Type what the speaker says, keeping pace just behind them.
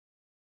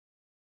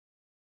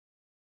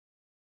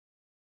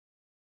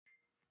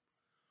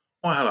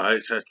Well, hello,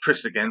 it's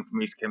Tris again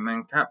from East Kent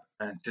Mancap,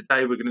 and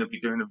today we're going to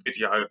be doing a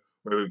video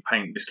where we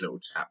paint this little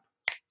chap.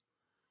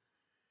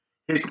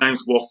 His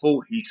name's Waffle,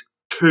 he's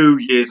 2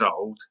 years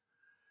old,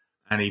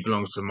 and he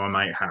belongs to my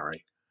mate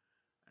Harry.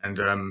 And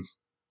I'm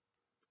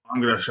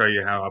going to show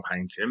you how I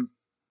paint him,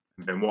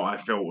 and then what I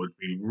felt would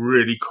be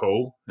really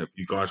cool, if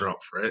you guys are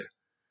up for it,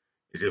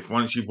 is if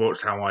once you've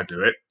watched how I do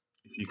it,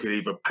 if you could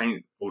either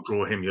paint or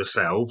draw him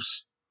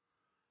yourselves,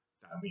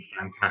 that would be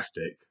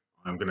fantastic.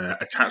 I'm going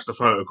to attach the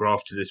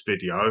photograph to this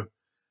video.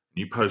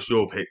 You post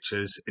your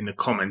pictures in the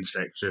comment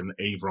section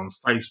either on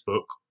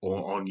Facebook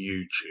or on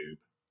YouTube.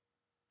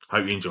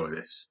 Hope you enjoy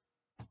this.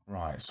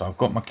 Right, so I've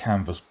got my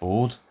canvas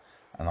board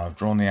and I've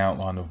drawn the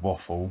outline of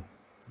Waffle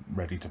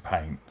ready to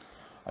paint.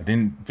 I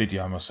didn't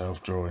video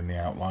myself drawing the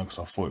outline because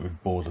I thought it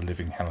would bore the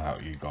living hell out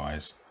of you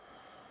guys.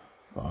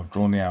 But I've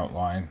drawn the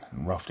outline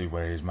and roughly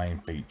where his main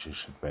features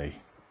should be.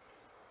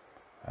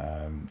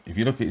 If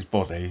you look at his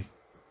body,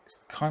 it's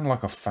kind of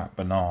like a fat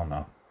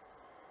banana.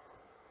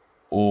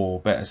 Or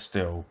better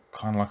still,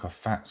 kind of like a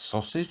fat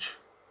sausage.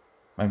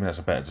 Maybe that's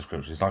a better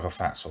description. It's like a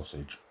fat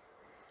sausage.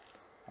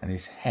 And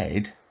his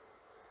head's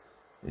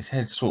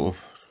sort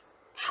of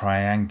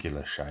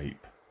triangular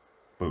shape,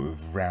 but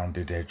with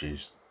rounded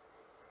edges.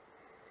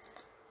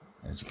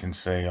 As you can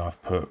see,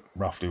 I've put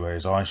roughly where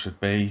his eyes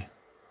should be,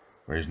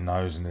 where his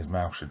nose and his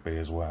mouth should be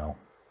as well.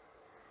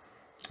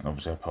 And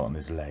obviously I put on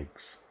his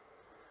legs.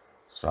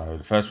 So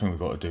the first thing we've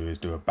got to do is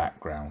do a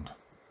background.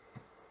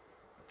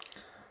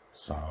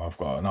 So I've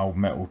got an old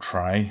metal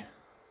tray,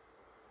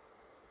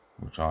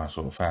 which I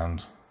sort of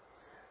found,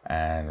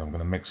 and I'm going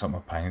to mix up my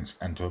paints,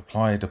 and to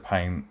apply the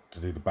paint to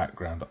do the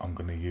background I'm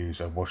going to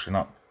use a washing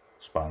up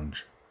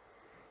sponge,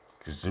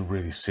 because it's a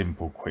really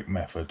simple, quick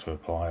method to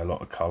apply a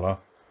lot of colour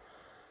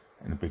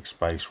in a big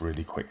space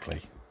really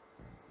quickly.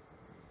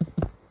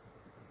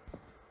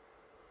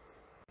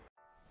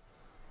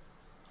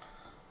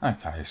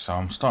 Okay, so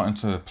I'm starting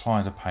to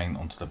apply the paint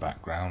onto the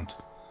background.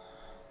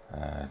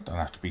 Don't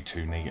have to be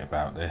too neat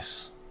about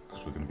this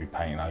because we're going to be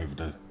painting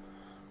over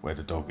where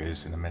the dog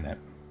is in a minute.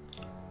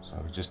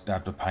 So just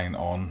dab the paint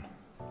on,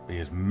 be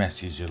as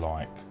messy as you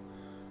like.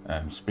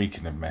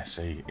 Speaking of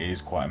messy, it is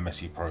quite a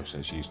messy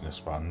process using a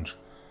sponge.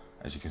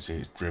 As you can see,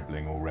 it's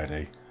dribbling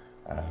already.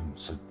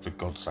 So for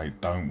God's sake,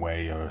 don't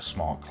wear your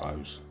smart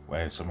clothes,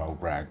 wear some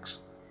old rags.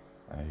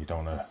 You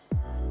don't want to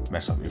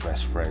mess up your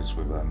best threads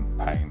with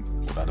paint,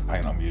 although the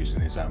paint I'm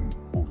using is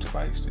water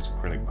based, it's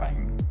acrylic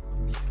paint.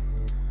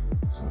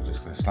 So I'm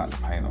just going to slap the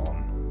paint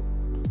on,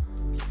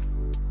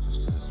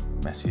 just as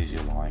messy as you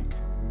like.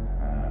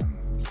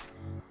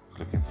 It's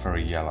looking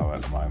very yellow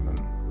at the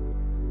moment,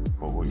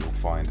 but what you'll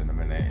find in a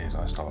minute is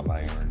I start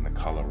layering the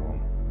colour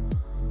on,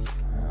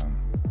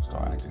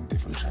 start adding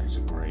different shades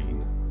of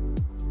green.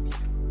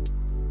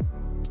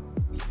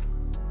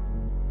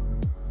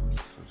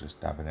 So just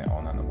dabbing it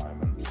on at the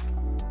moment.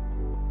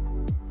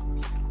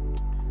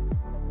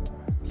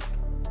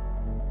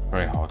 It's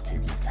very hard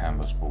keeping the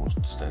canvas board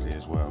steady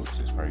as well because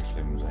it's very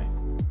flimsy.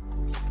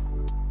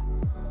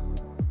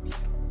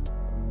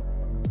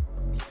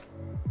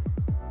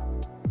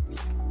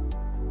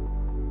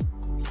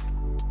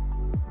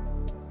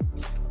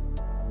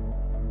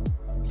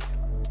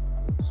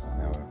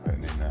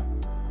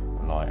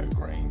 Lighter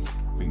green.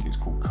 I think it's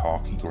called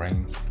khaki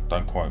green.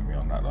 Don't quote me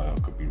on that though, I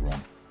could be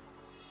wrong.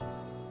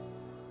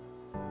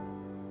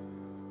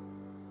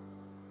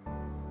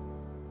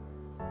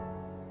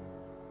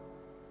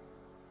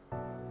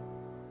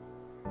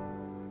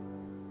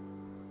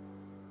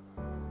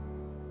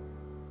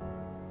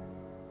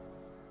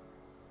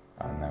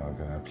 And now we're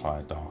going to apply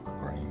a darker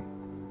green.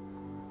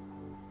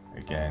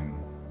 Again,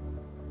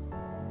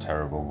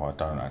 terrible. I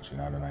don't actually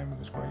know the name of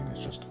this green,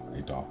 it's just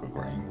a darker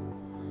green.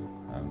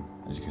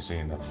 As you can see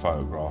in the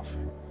photograph,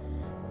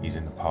 he's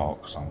in the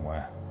park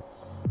somewhere,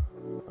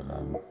 but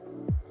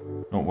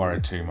not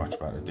worried too much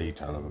about the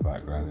detail of the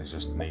background. It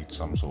just needs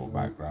some sort of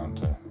background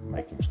to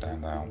make him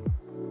stand out.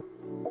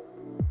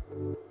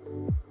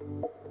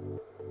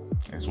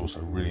 It's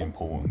also really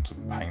important to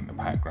paint the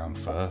background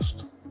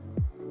first.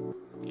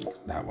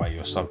 That way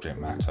your subject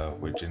matter,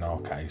 which in our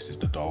case is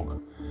the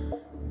dog,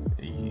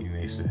 he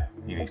needs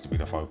to be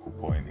the focal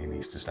point. He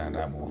needs to stand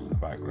out more than the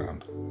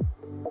background.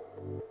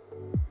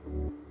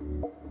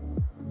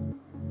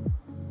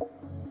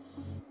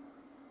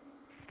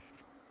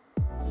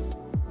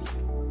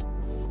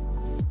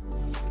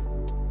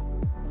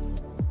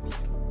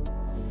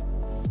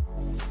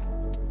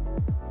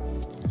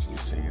 As you can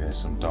see, there's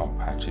some dark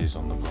patches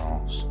on the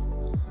grass,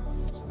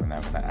 so we're now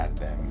going to add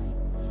them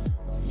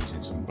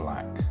using some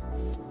black.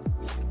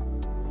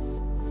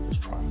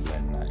 Just try and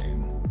blend that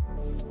in.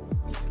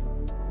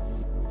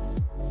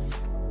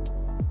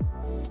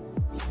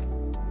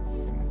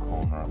 In the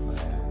corner up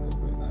there, a little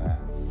bit there,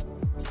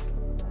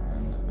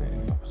 and a bit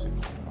in the opposite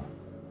corner.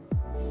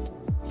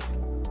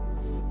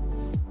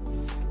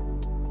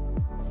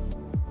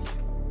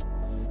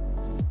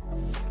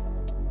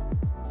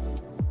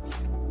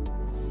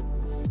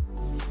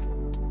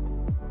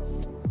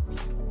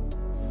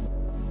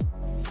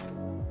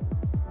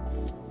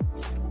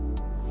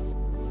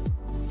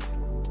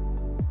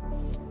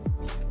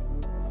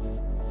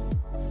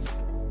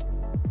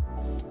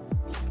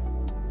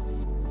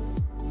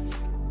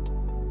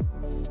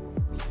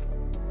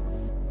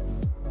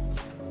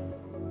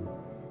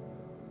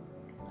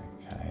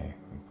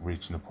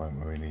 reaching the point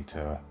where we need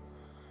to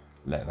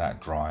let that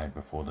dry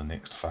before the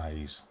next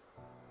phase.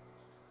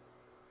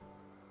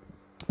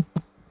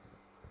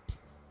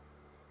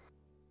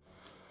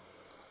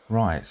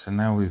 Right, so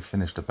now we've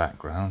finished the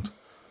background,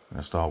 I'm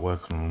going to start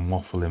working on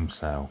Waffle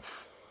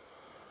himself.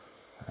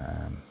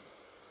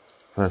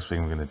 First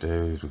thing we're going to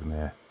do is we're going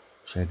to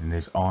shade in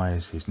his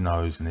eyes, his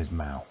nose and his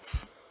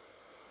mouth.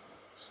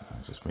 So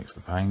just mix the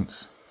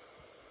paints.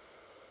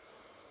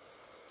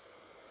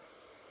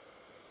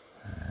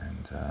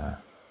 And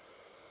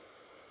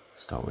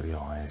start with the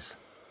eyes.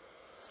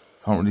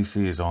 Can't really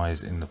see his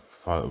eyes in the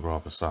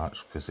photograph as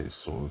such because it's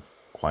sort of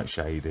quite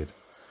shaded.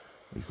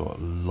 He's got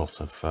a lot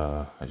of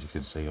fur, as you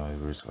can see,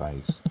 over his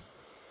face.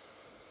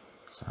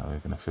 So we're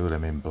going to fill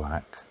them in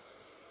black,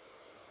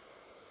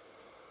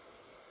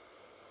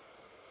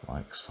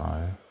 like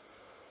so.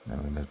 Then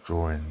we're going to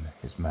draw in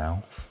his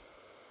mouth.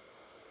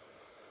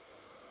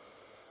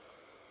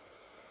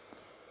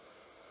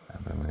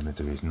 And then we're going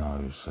to do his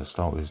nose. So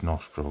start with his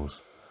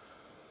nostrils.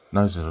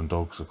 Noses on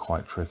dogs are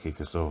quite tricky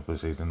because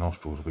obviously the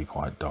nostrils will be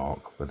quite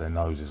dark, but their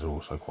noses are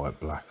also quite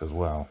black as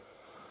well.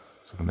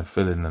 So I'm going to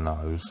fill in the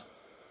nose.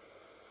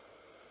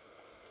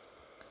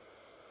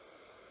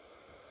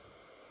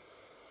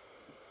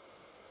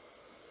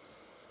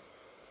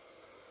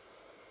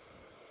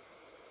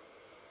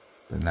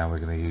 But now we're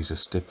going to use a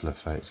stipple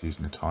effect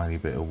using a tiny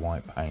bit of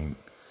white paint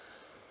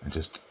and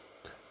just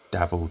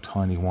dabble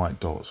tiny white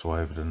dots all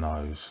over the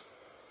nose,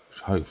 which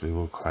hopefully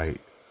will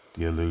create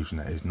the illusion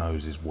that his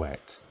nose is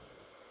wet.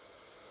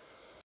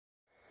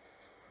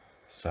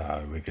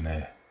 So we're going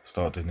to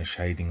start doing the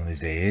shading on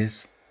his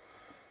ears.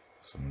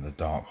 Some of the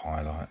dark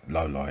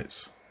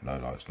lowlights,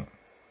 not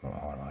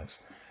highlights.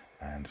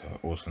 And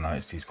also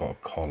noticed he's got a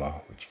collar,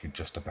 which you could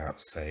just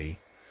about see,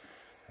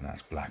 and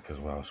that's black as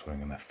well. So we're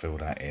going to fill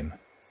that in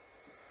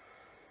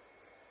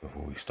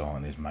before we start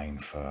on his main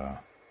fur.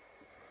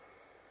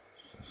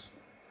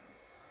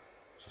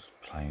 Just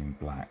plain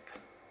black.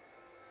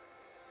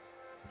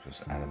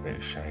 Just add a bit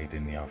of shade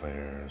in the other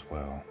area as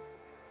well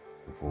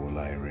before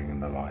layering in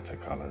the lighter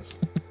colours.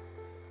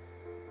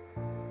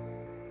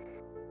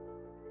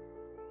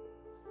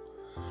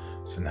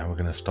 So now we're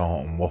going to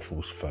start on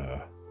Waffle's fur.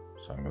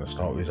 So I'm going to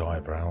start with his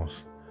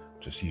eyebrows.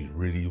 Just use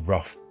really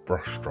rough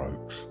brush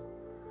strokes,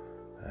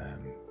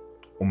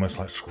 almost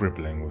like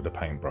scribbling with a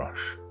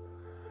paintbrush.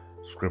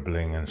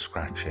 Scribbling and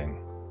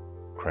scratching,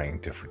 creating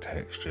different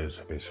textures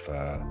of his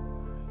fur.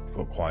 He's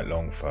got quite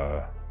long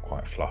fur,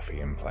 quite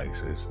fluffy in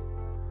places.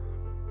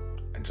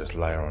 And just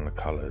layer on the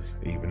colours.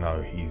 Even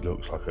though he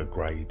looks like a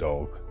grey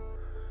dog,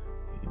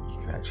 you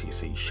can actually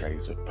see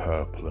shades of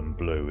purple and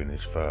blue in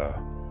his fur.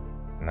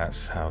 And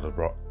that's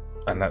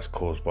that's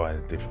caused by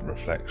the different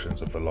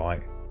reflections of the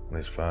light on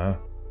his fur.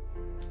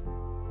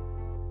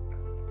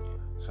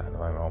 So at the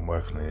moment I'm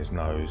working on his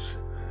nose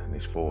and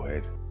his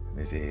forehead and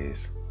his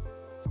ears.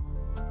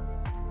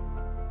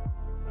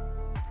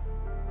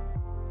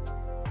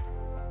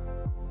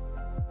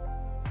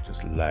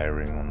 Just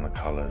layering on the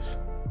colours,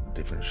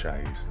 different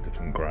shades,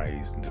 different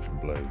greys and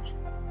different blues.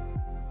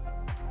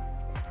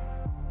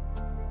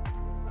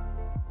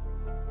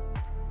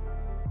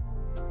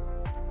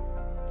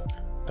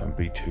 Don't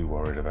be too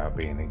worried about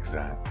being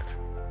exact,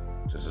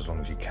 just as long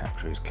as you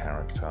capture his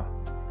character,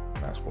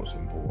 and that's what's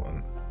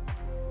important.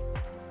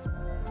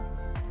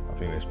 I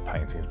think this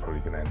painting is probably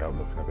going to end up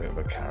looking a bit of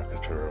a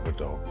caricature of a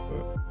dog,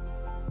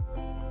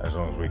 but as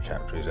long as we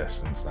capture his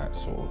essence,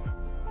 that's sort of,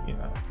 you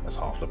know, that's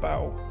half the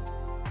battle.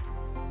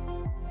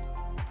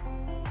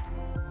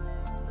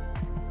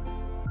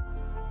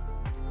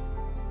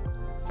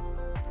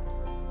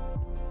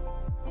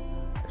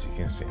 As you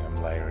can see,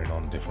 I'm layering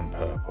on different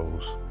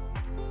purples,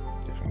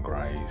 different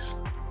greys,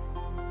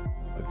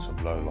 with some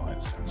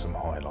lowlights and some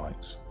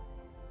highlights.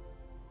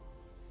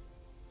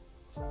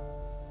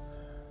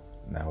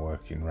 Now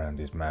working around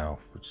his mouth,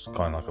 which is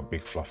kind of like a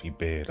big fluffy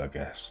beard, I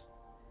guess.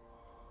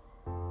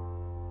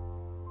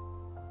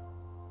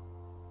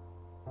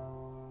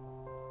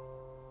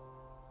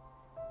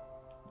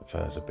 The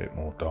fur's a bit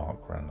more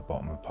dark around the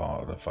bottom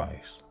part of the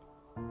face.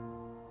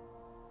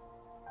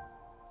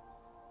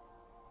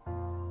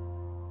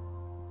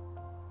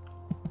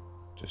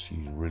 Just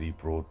use really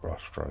broad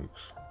brush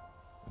strokes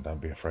and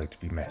don't be afraid to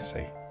be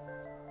messy.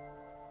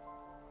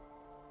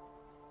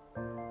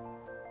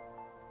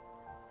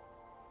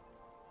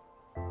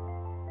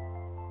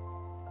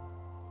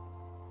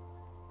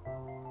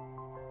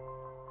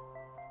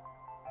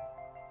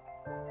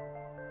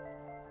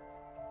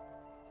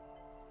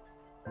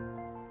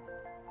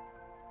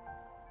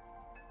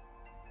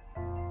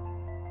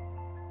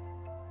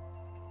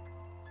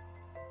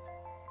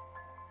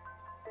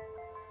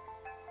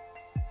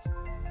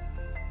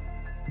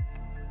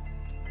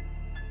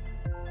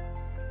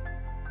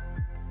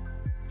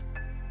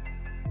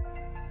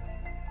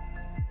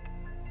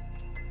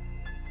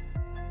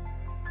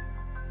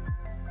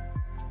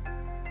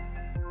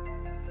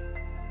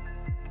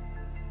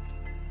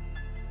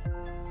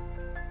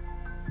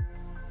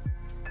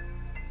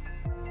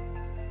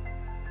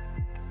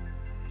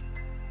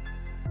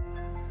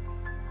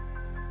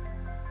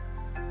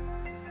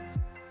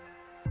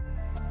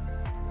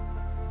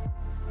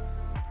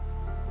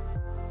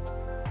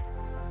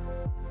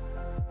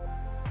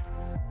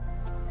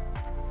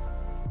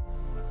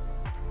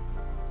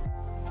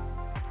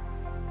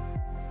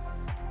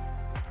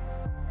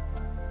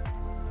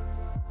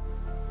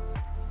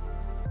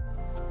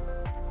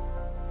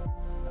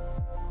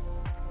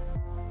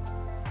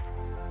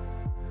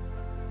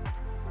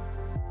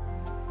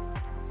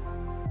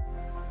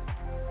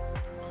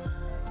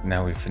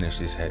 Now we've finished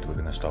his head, we're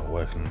going to start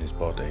working on his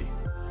body.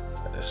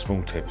 A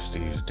small tip is to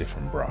use a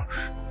different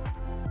brush.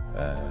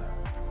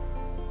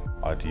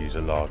 I'd use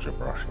a larger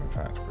brush in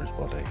fact for his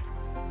body.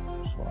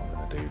 That's what I'm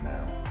going to do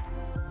now.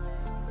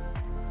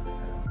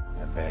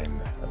 And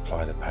then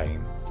apply the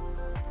paint.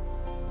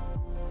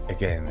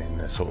 Again in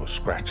a sort of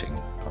scratching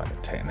kind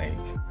of technique.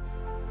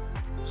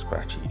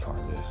 Scratchy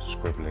kind of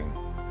scribbling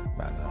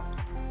manner.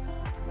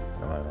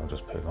 And I'm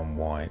just putting on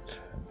white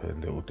and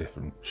putting little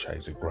different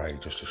shades of grey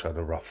just to show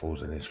the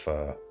ruffles in his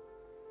fur.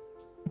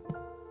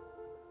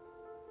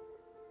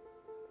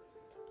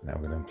 Now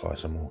we're going to apply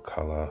some more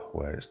colour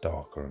where it's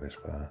darker on his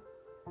fur.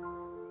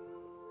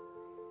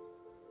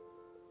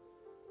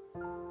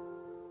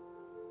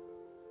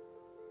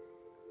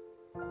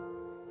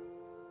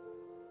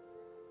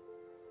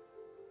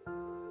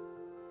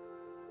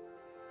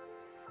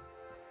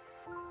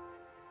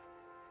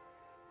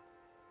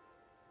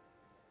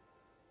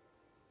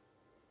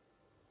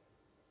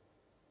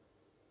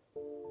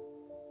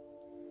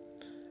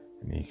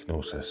 And you can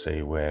also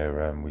see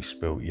where we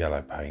spilt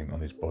yellow paint on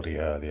his body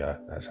earlier.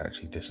 That's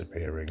actually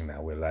disappearing.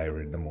 Now we're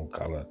layering the more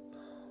colour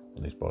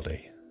on his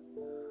body.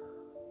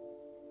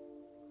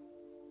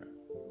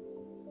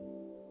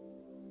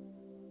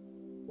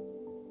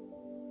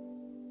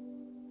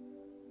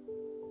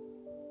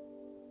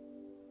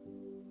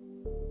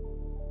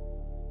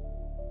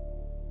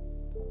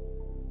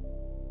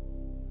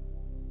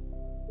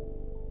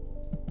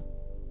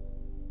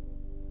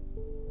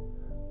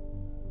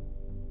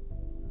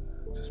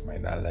 Just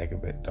make that leg a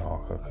bit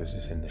darker because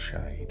it's in the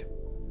shade.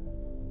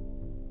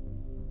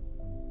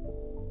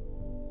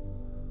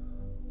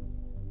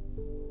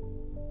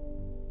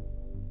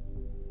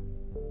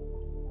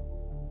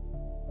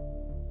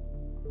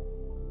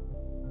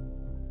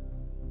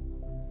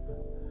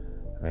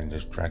 And then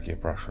just drag your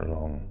brush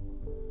along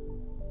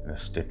in a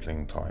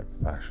stippling type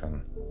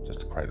fashion just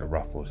to create the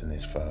ruffles in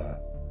his fur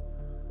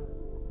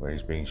where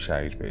he's being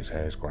shaved but his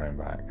hair's growing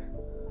back.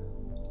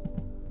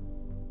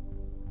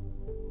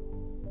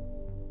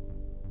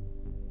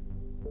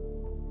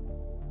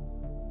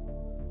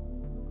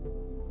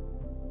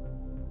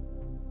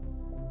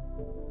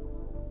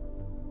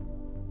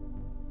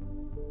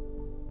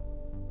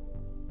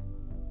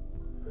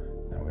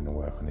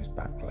 On his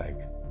back leg.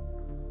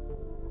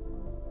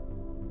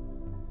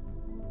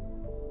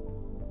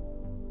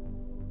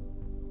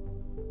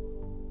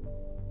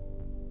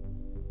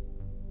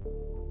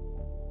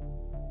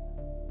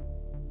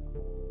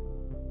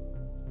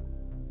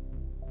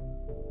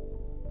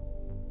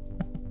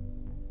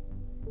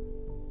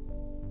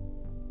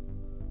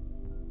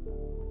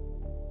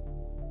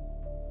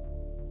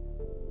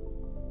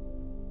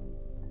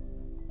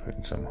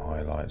 Putting some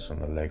highlights on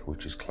the leg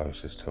which is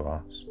closest to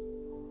us.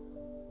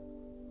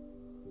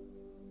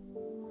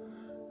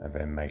 And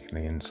then making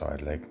the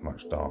inside leg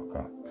much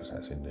darker because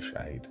that's in the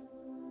shade.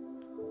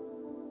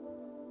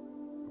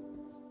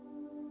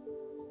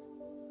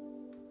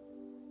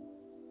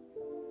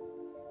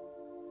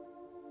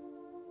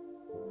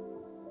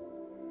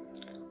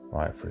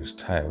 Right, for his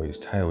tail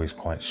is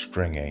quite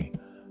stringy,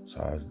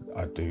 so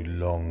I do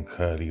long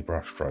curly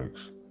brush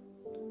strokes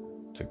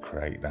to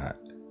create that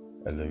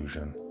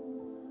illusion.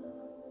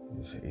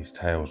 His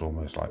tail's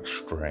almost like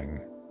string,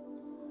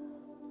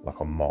 like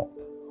a mop.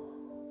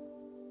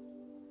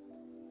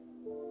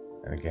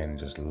 And again,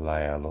 just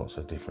layer lots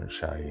of different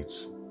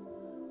shades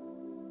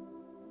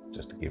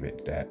just to give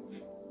it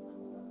depth.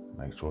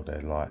 Make sure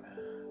they're light.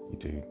 You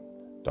do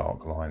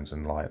dark lines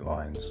and light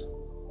lines.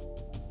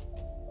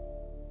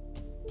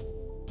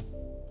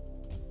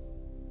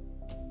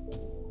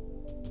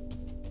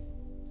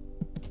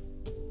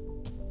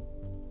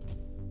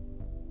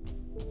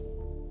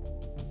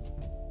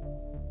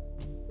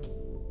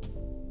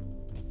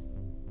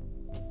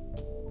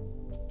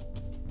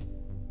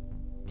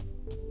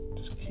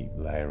 Keep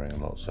layering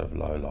lots of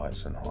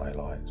lowlights and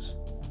highlights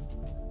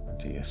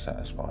until you're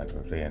satisfied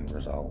with the end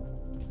result.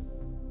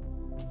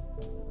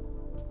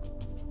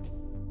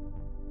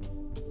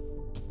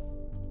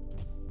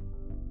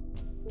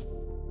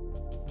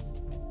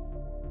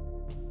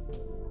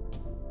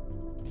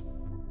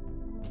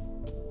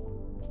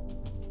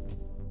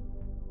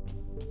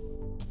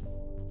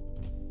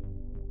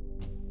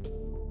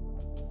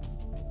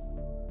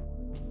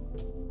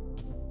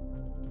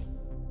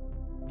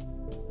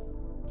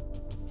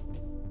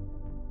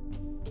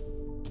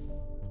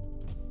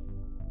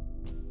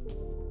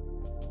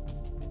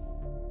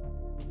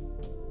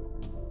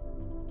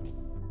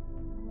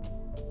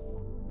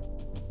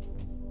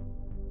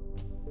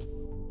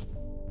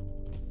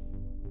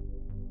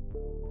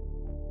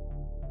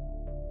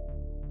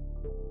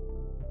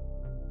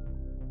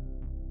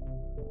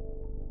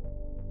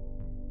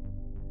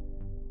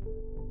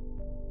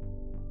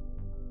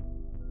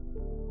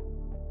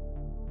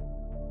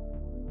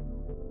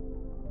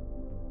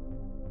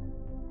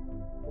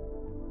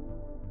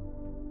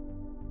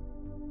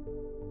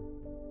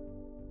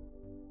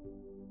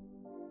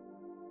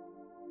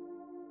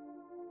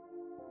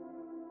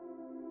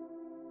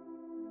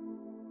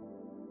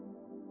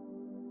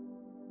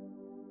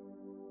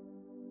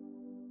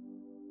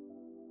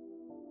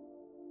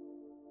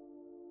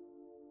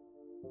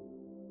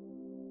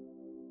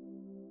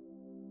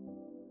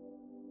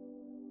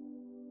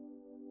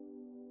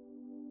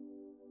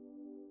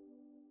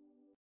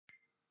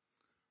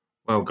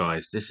 Well,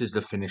 guys, this is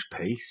the finished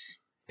piece.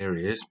 Here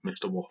he is,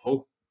 Mr.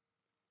 Waffle.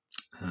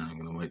 I'm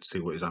going to wait to see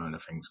what his owner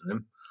thinks of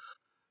him.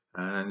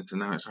 And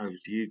now it's over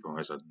to you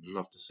guys. I'd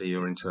love to see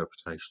your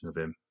interpretation of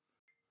him.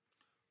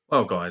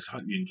 Well, guys,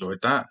 hope you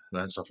enjoyed that.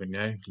 Learned something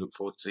new. Look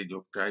forward to seeing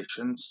your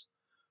creations.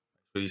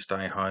 Make sure you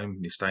stay home,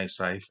 you stay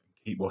safe,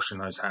 and keep washing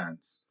those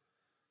hands.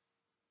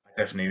 I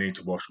definitely need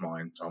to wash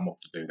mine, so I'm off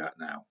to do that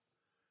now.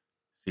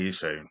 See you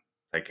soon.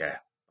 Take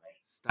care.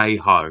 Stay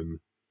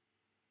home.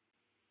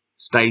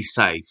 Stay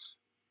safe.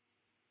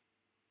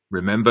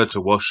 Remember to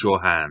wash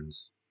your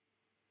hands.